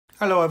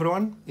Hello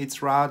everyone,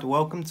 it's Rad.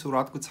 Welcome to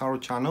Radko Tarot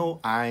channel,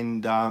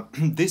 and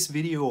this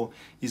video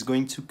is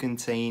going to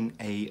contain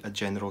a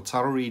general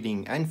tarot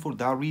reading, and for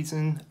that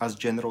reason, as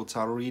general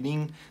tarot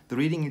reading, the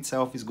reading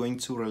itself is going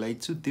to relate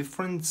to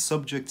different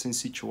subjects and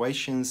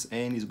situations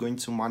and is going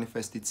to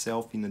manifest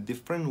itself in a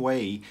different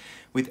way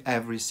with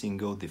every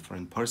single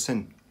different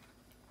person.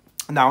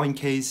 Now, in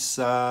case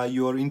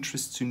you are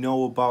interested to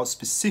know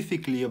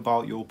specifically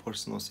about your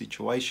personal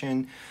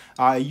situation,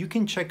 you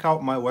can check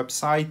out my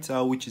website,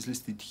 which is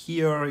listed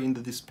here in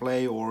the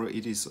display, or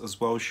it is as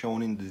well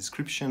shown in the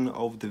description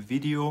of the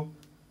video.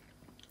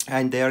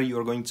 And there you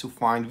are going to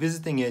find,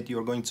 visiting it, you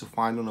are going to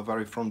find on the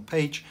very front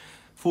page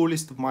full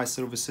list of my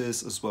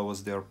services as well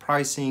as their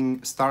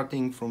pricing,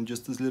 starting from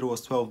just as little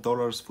as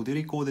 $12 for the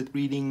recorded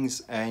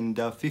readings and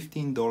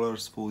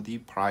 $15 for the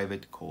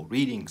private call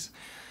readings.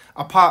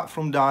 Apart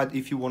from that,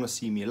 if you want to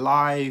see me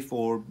live,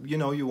 or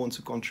you want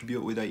to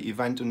contribute with an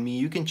event on me,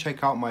 you can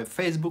check out my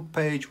Facebook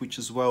page, which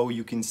as well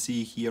you can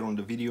see here on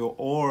the video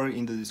or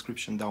in the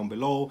description down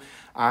below,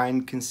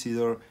 and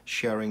consider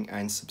sharing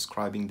and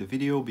subscribing the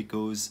video,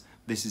 because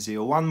this is a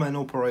one-man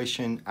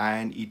operation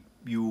and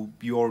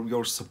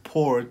your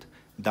support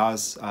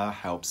does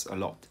helps a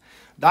lot.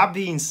 That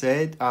being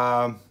said,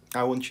 I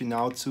want you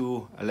now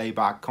to lay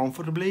back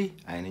comfortably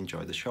and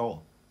enjoy the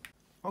show.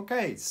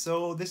 Okay,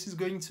 so this is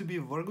going to be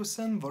Virgo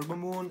Sun, Virgo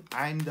Moon,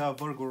 and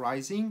Virgo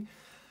Rising.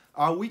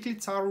 Weekly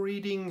tarot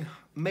reading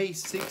May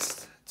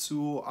 6th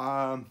to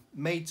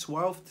May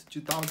 12th,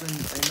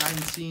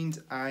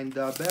 2019. And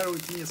bear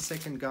with me a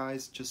second,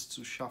 guys, just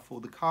to shuffle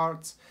the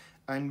cards.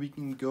 And we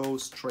can go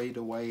straight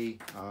away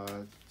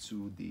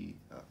to the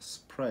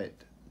spread.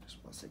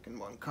 Just one second,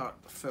 one card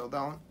fell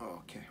down.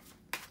 Okay.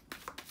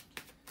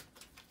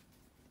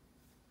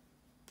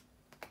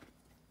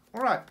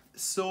 Alright,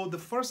 so the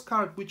first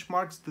card which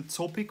marks the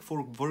topic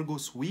for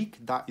Virgo's week,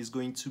 that is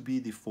going to be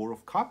the Four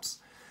of Cups,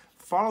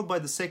 followed by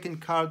the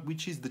second card,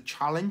 which is the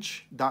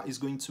challenge, that is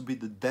going to be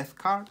the Death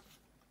card,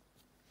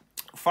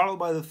 followed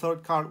by the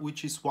third card,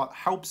 which is what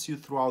helps you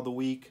throughout the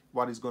week,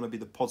 what is going to be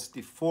the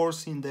positive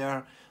force in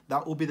there,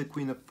 that will be the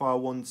Queen of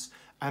Wands,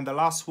 and the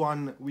last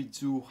one, we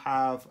do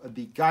have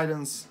the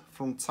guidance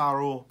from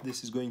Tarot.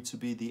 This is going to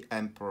be the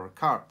Emperor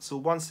card. So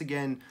once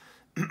again,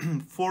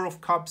 Four of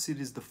Cups, it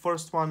is the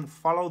first one,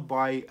 followed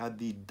by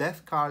the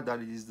Death card, that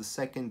is the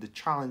second, the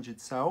challenge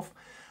itself.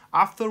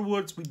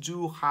 Afterwards, we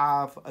do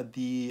have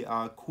the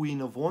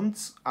Queen of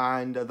Wands,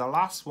 and the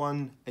last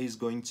one is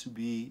going to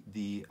be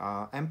the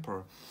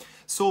Emperor.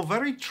 So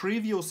very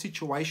trivial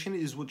situation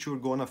is what you're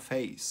gonna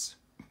face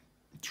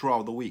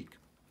throughout the week.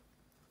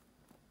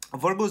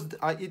 Virgos,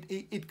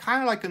 it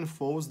kind of like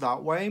unfolds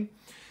that way.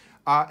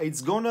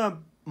 It's gonna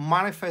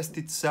manifest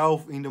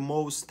itself in the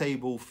most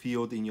stable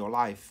field in your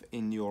life,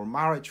 in your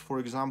marriage, for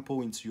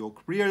example, into your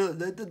career,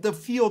 the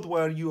field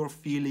where you are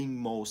feeling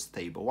most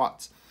stable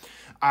at.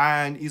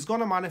 And it's going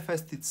to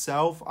manifest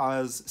itself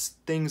as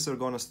things are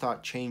going to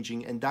start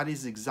changing, and that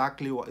is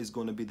exactly what is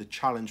going to be the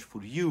challenge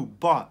for you.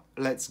 But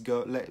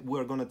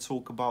we're going to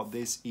talk about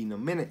this in a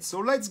minute. So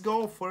let's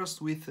go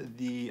first with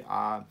the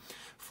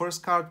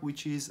first card,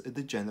 which is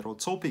the general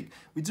topic.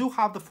 We do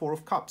have the Four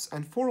of Cups,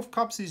 and Four of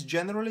Cups is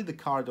generally the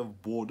card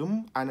of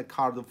boredom and a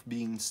card of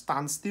being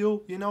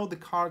standstill, the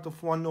card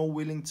of one not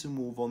willing to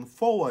move on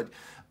forward.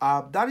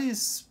 That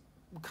is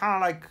kind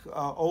of like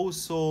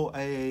also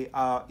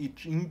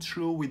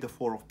true with the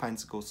Four of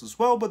Pentacles as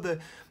well, but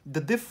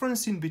the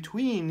difference in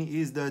between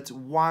is that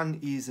one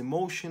is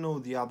emotional,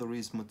 the other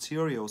is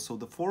material. So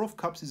the Four of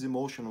Cups is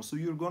emotional, so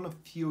you're gonna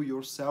feel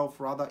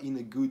yourself rather in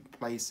a good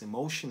place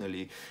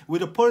emotionally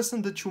with a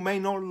person that you may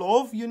not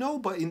love,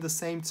 but in the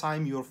same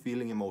time you're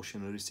feeling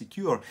emotionally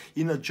secure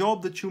in a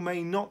job that you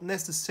may not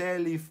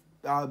necessarily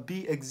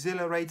be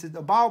exhilarated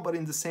about, but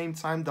in the same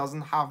time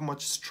doesn't have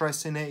much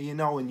stress in it,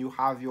 and you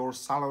have your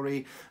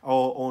salary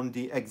on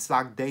the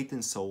exact date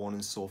and so on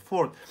and so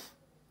forth.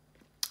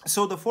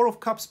 So the Four of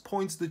Cups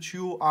points that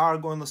you are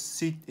going to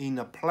sit in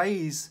a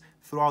place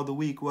throughout the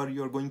week where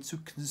you're going to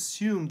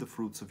consume the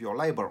fruits of your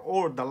labor,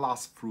 or the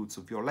last fruits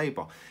of your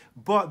labor.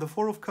 But the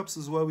Four of Cups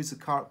as well is a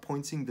card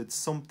pointing that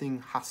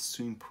something has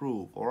to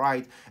improve, all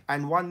right?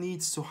 And one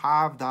needs to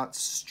have that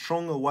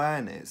strong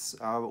awareness.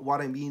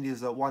 What I mean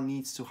is that one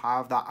needs to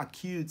have that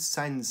acute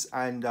sense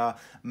and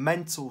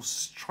mental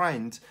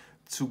strength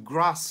to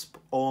grasp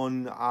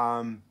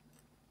on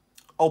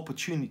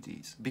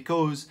opportunities,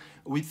 because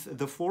with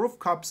the Four of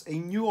Cups, a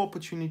new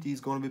opportunity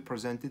is going to be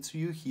presented to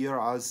you here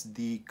as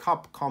the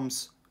cup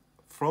comes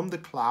from the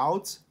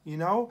clouds,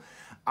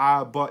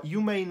 but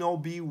you may not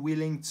be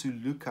willing to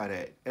look at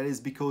it. It is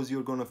because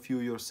you're going to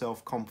feel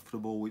yourself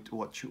comfortable with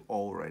what you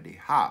already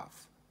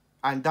have.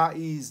 And that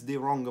is the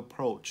wrong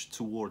approach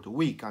toward the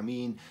week. I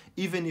mean,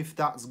 even if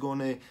that's going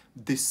to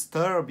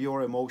disturb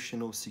your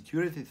emotional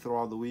security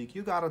throughout the week,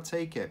 you got to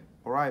take it,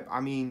 all right?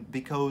 I mean,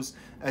 because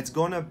it's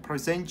going to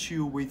present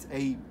you with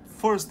a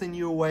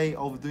new way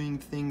of doing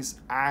things,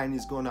 and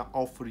it's going to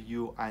offer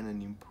you an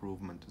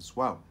improvement as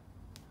well.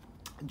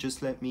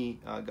 Just let me,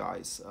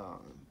 guys,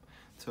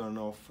 turn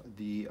off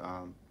the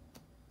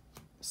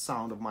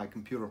sound of my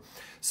computer.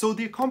 So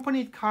the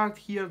accompanied card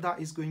here, that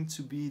is going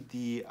to be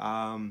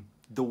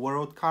the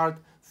World card.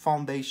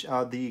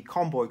 Foundation, the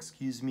combo,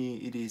 excuse me,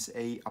 it is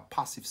a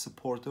passive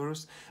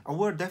supporters, and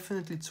we're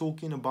definitely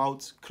talking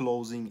about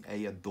closing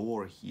a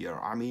door here.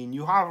 I mean,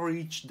 you have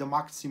reached the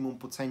maximum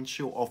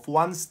potential of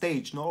one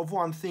stage, not of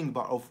one thing,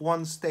 but of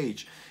one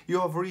stage.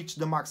 You have reached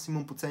the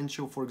maximum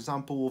potential, for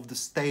example, of the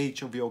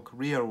stage of your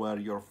career where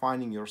you're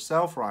finding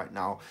yourself right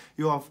now.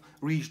 You have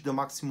reached the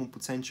maximum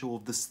potential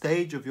of the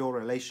stage of your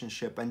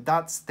relationship, and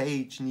that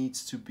stage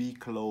needs to be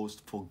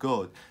closed for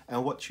good.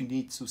 And what you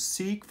need to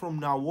seek from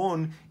now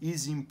on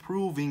is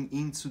improving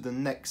into the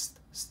next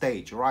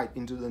stage, right,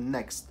 into the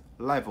next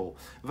level.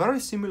 Very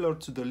similar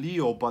to the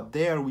Leo, but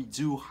there we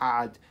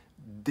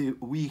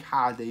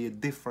had a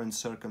different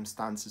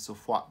circumstances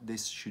of what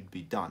this should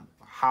be done,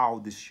 how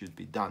this should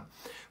be done.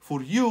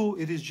 For you,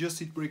 it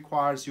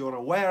requires your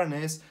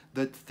awareness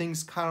that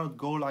things cannot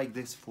go like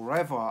this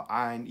forever,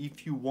 and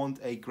if you want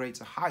a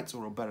greater heights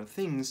or a better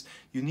things,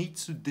 you need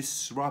to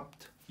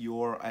disrupt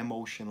your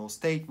emotional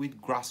state with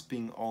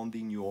grasping on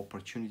the new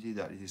opportunity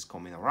that is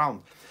coming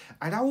around,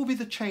 and that will be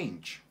the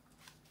change.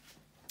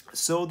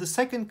 So the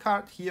second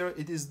card here,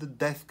 it is the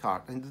Death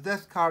card, and the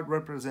Death card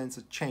represents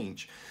a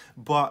change.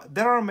 But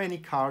there are many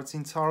cards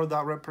in tarot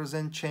that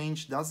represent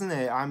change, doesn't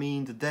it? I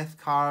mean, the Death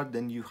card,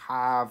 then you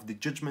have the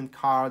Judgment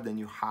card, then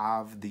you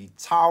have the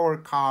Tower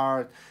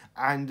card,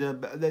 and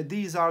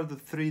these are the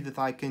three that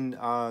I can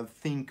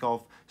think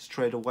of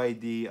straight away.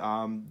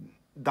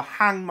 The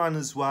Hangman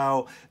as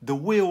well, the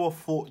Wheel of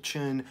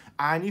Fortune,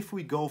 and if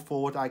we go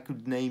forward, I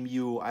could name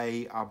you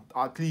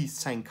at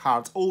least 10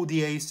 cards. All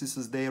the aces,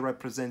 as they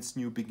represent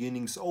new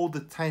beginnings, all the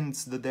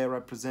tens that they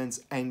represent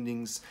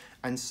endings,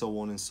 and so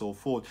on and so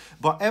forth.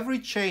 But every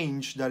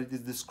change that it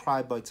is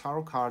described by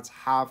tarot cards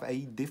have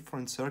a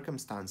different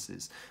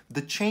circumstances.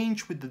 The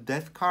change with the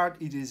Death card,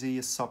 it is a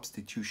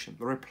substitution,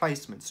 a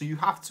replacement. So you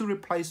have to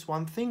replace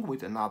one thing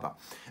with another,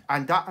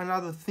 and that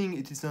another thing,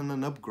 it is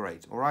an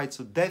upgrade. All right,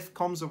 so Death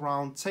comes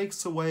around,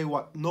 takes away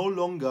what no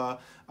longer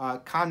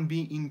can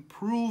be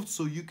improved,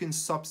 so you can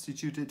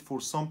substitute it for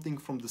something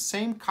from the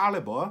same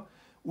caliber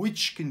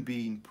which can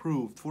be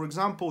improved. For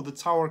example, the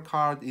Tower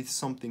card is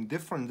something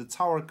different. The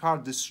Tower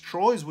card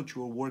destroys what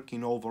you're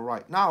working over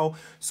right now,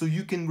 so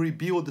you can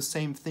rebuild the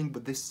same thing,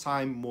 but this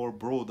time more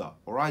broader,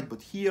 all right?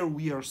 But here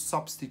we are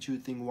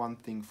substituting one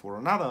thing for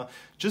another,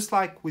 just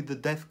like with the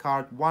Death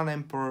card, one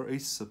Emperor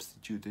is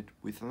substituted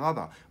with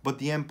another, but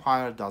the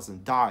Empire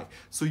doesn't die.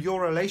 So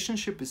your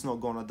relationship is not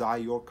gonna die,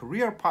 your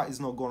career path is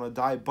not gonna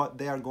die, but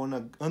they are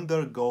gonna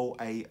undergo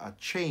a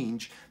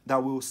change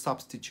that will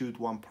substitute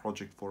one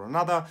project for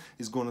another,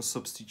 is going to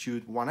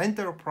substitute one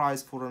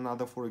enterprise for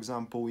another, for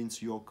example,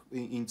 into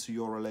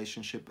your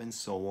relationship, and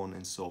so on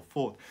and so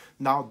forth.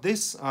 Now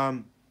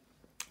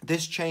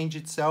this change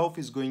itself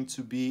is going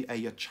to be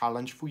a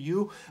challenge for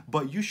you,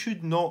 but you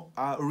should not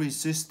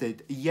resist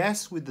it.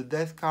 Yes, with the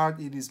Death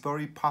card, it is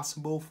very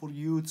possible for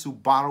you to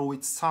borrow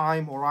its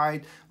time, all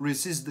right?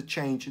 Resist the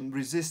change and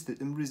resist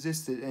it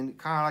and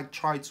kind of like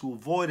try to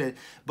avoid it,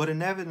 but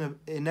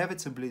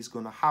inevitably it's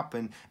going to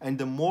happen. And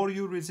the more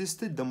you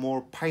resist it, the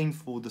more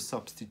painful the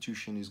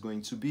substitution is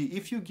going to be.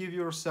 If you give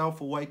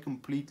yourself away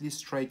completely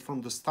straight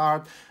from the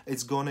start,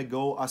 it's going to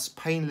go as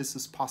painless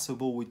as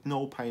possible with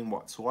no pain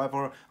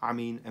whatsoever. I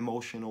mean,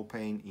 emotional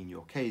pain in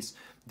your case.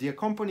 The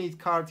accompanied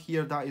card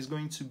here, that is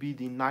going to be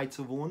the Knight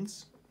of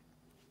Wands.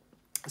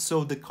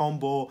 So the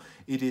combo,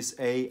 it is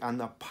a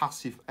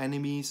passive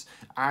enemies,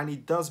 and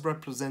it does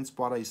represent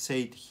what I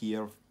said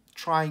here,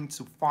 trying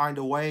to find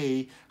a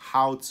way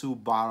how to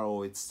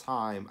borrow its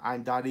time,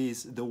 and that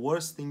is the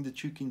worst thing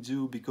that you can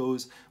do,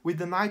 because with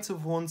the Knight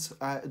of Wands,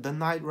 the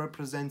Knight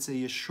represents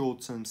a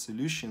short-term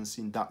solutions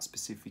in that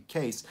specific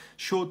case,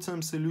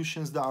 short-term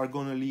solutions that are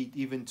going to lead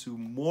even to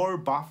more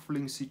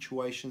baffling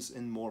situations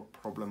and more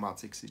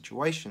problematic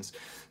situations.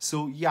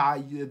 So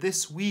yeah,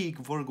 this week,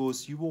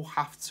 Virgos, you will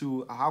have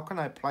to, how can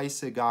I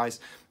place it, guys?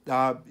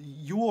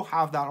 You will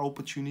have that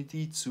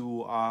opportunity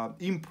to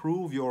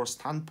improve your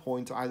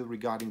standpoint either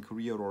regarding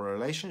career or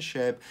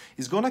relationship.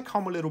 It's going to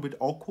come a little bit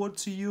awkward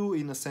to you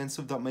in a sense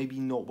of that maybe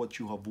not what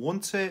you have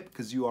wanted,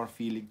 because you are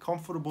feeling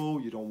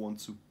comfortable, you don't want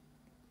to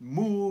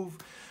move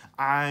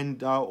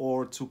and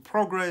or to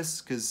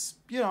progress, because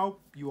you know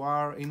you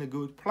are in a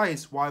good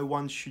place. Why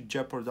one should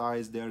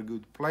jeopardize their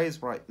good place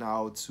right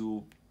now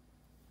to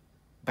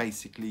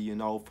basically, you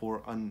know,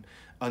 for an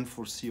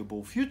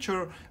unforeseeable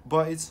future?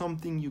 But it's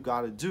something you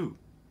gotta do,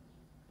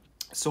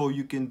 so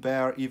you can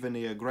bear even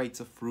a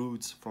greater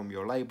fruits from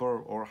your labor,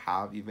 or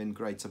have even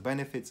greater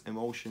benefits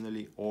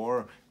emotionally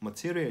or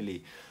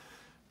materially.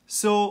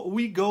 So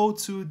we go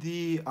to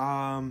the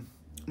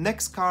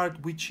next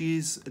card, which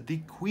is the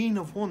Queen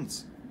of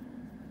Wands.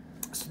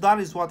 So that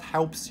is what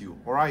helps you,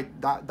 all right?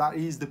 That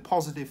is the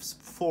positive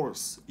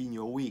force in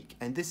your week,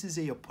 and this is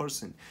a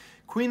person.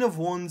 Queen of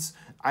Wands,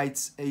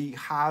 it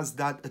has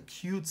that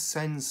acute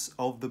sense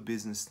of the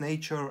business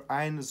nature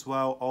and as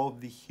well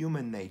of the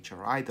human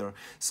nature either.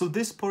 So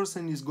this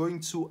person is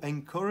going to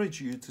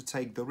encourage you to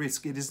take the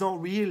risk. It is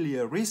not really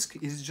a risk,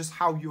 it's just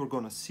how you're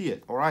going to see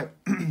it, all right?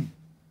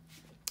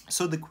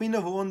 So the Queen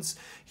of Wands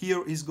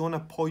here is going to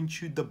point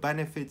you the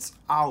benefits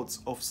out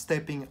of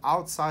stepping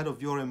outside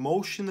of your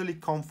emotionally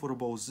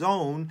comfortable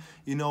zone,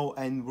 you know,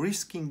 and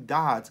risking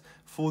that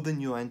for the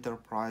new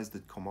enterprise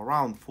that come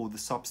around, for the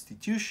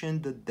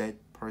substitution that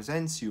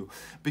presents you.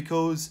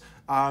 Because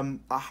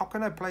how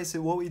can I place it?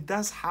 Well, it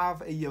does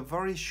have a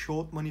very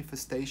short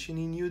manifestation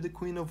in you, the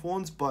Queen of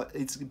Wands, but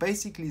it's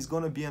basically is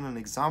going to be an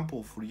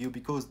example for you,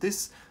 because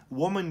this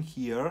woman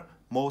here,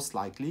 most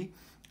likely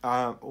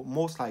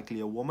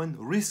a woman,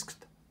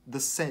 risked the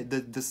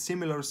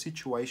similar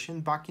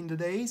situation back in the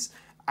days,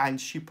 and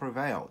she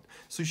prevailed.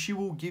 So she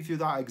will give you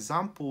that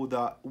example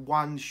that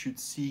one should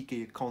seek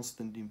a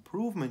constant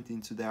improvement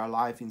into their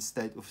life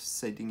instead of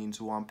sitting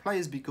into one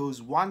place,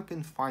 because one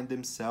can find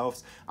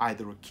themselves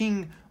either a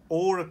king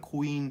or a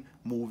queen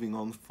moving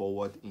on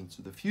forward into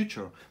the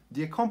future.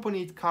 The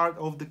accompanied card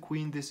of the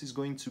Queen, this is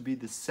going to be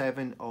the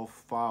Seven of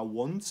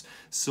Wands.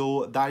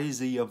 So that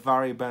is a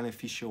very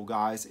beneficial,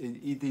 guys.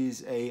 It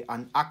is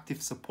an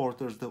active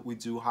supporters that we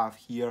do have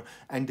here,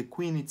 and the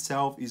Queen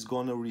itself is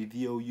going to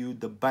reveal you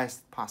the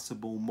best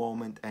possible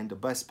moment and the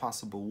best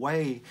possible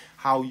way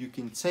how you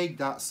can take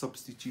that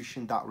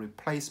substitution, that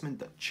replacement,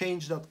 that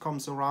change that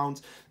comes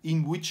around,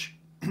 in which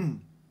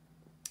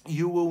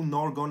you will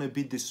not going to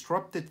be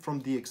disrupted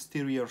from the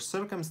exterior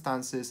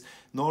circumstances,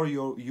 nor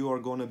you are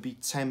going to be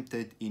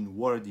tempted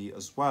inwardly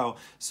as well.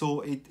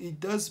 So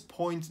it does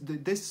point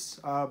that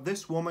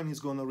this woman is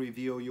going to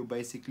reveal you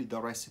basically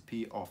the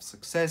recipe of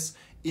success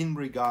in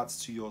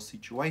regards to your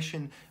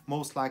situation.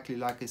 Most likely,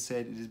 like I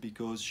said, it is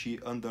because she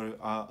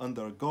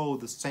undergo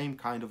the same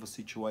kind of a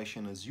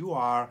situation as you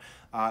are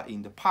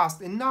in the past.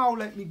 And now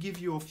let me give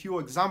you a few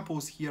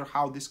examples here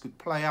how this could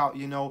play out.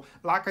 You know,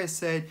 like I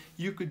said,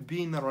 you could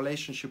be in a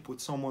relationship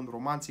with someone,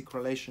 romantic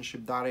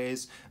relationship that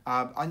is,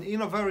 and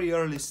in a very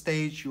early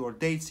stage you are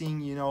dating,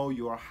 you know,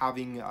 you are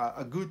having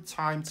a good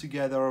time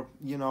together,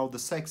 you know, the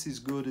sex is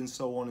good and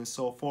so on and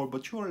so forth,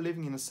 but you are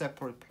living in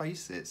separate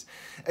places.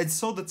 And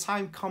so the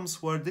time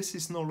comes where this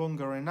is no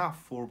longer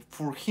enough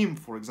for him,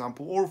 for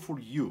example, or for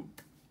you,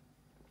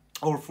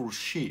 or for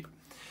she.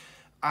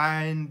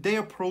 And they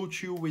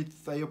approach you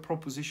with a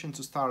proposition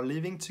to start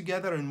living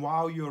together, and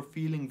while you're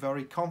feeling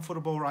very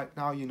comfortable right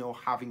now, you know,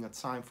 having a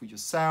time for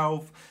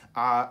yourself,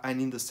 and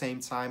in the same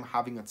time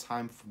having a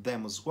time for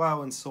them as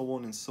well, and so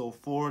on and so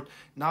forth,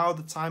 now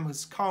the time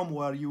has come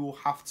where you will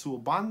have to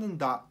abandon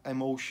that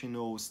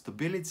emotional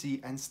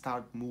stability and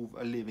start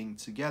living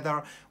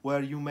together,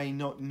 where you may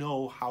not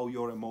know how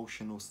your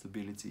emotional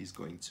stability is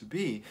going to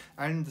be.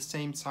 And at the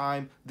same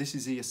time, this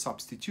is a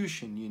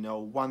substitution, you know,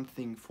 one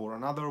thing for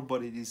another,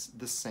 but it is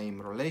the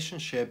same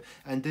relationship.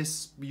 And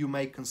this, you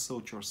may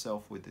consult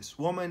yourself with this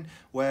woman,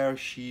 where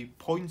she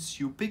pinpoints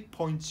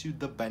you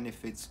the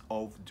benefits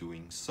of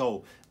doing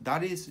so.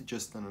 That is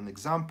just an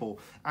example.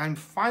 And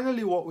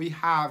finally, what we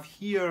have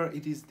here,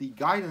 it is the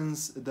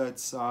guidance that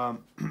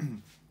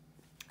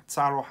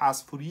Tarot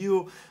has for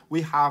you.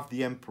 We have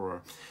the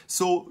Emperor.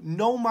 So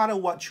no matter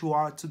what you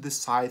are to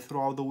decide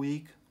throughout the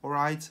week, all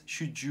right,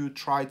 should you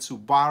try to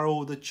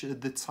borrow the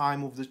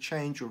time of the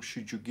change, or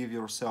should you give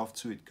yourself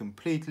to it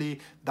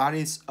completely? That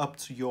is up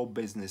to your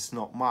business,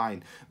 not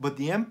mine. But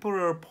the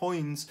Emperor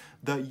points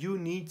that you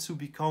need to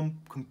become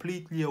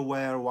completely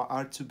aware what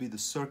are to be the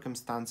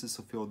circumstances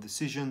of your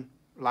decision.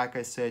 Like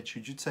I said,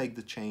 should you take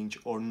the change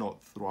or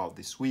not throughout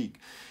this week?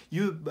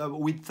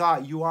 With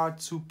that, you are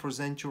to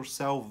present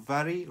yourself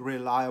very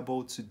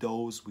reliable to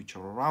those which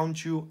are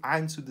around you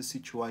and to the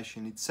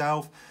situation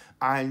itself.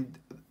 And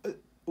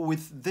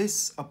with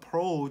this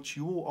approach,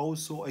 you will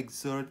also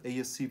exert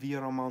a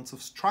severe amount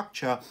of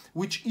structure,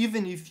 which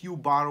even if you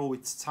borrow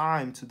its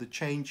time to the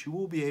change, you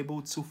will be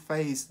able to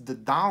face the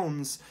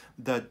downs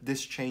that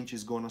this change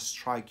is going to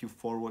strike you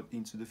forward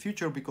into the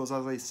future. Because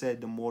as I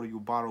said, the more you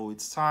borrow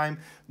its time,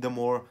 the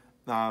more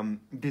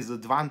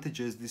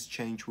disadvantages this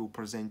change will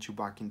present you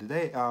back in the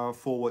day,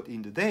 forward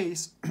in the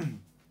days.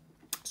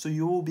 So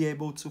you will be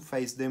able to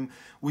face them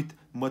with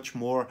much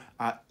more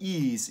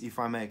ease, if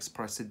I may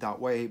express it that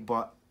way.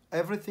 But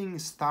everything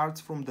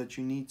starts from that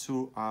you need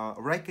to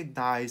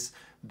recognize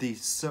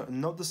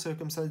not the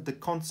circumstances, the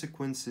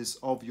consequences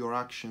of your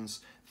actions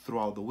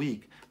throughout the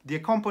week. The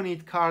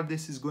accompanied card,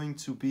 this is going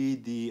to be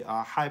the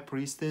High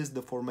Priestess.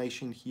 The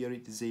formation here,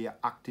 it is a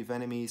active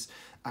enemies.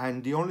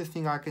 And the only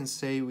thing I can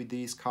say with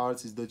these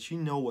cards is that you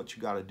know what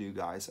you gotta do,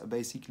 guys.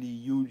 Basically,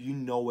 you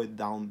know it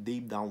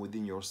deep down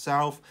within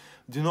yourself.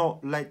 Do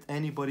not let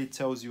anybody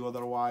tells you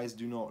otherwise.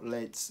 Do not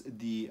let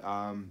the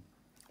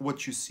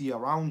what you see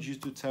around you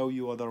to tell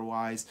you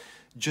otherwise.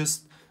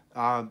 Just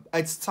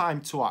it's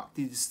time to act.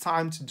 It is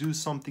time to do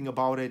something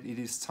about it. It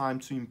is time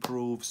to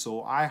improve.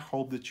 So I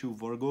hope that you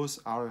Virgos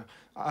are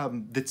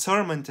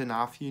determined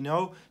enough, you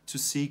know, to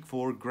seek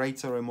for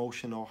greater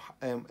emotional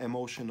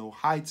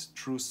heights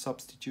through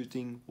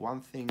substituting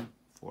one thing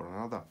for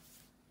another.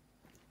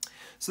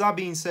 So that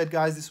being said,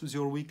 guys, this was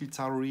your weekly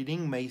tarot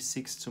reading, May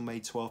 6th to May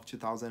 12th,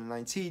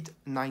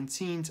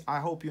 2019. I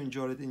hope you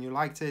enjoyed it and you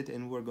liked it,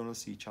 and we're going to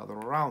see each other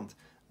around.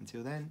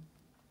 Until then,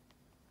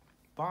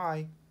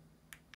 bye.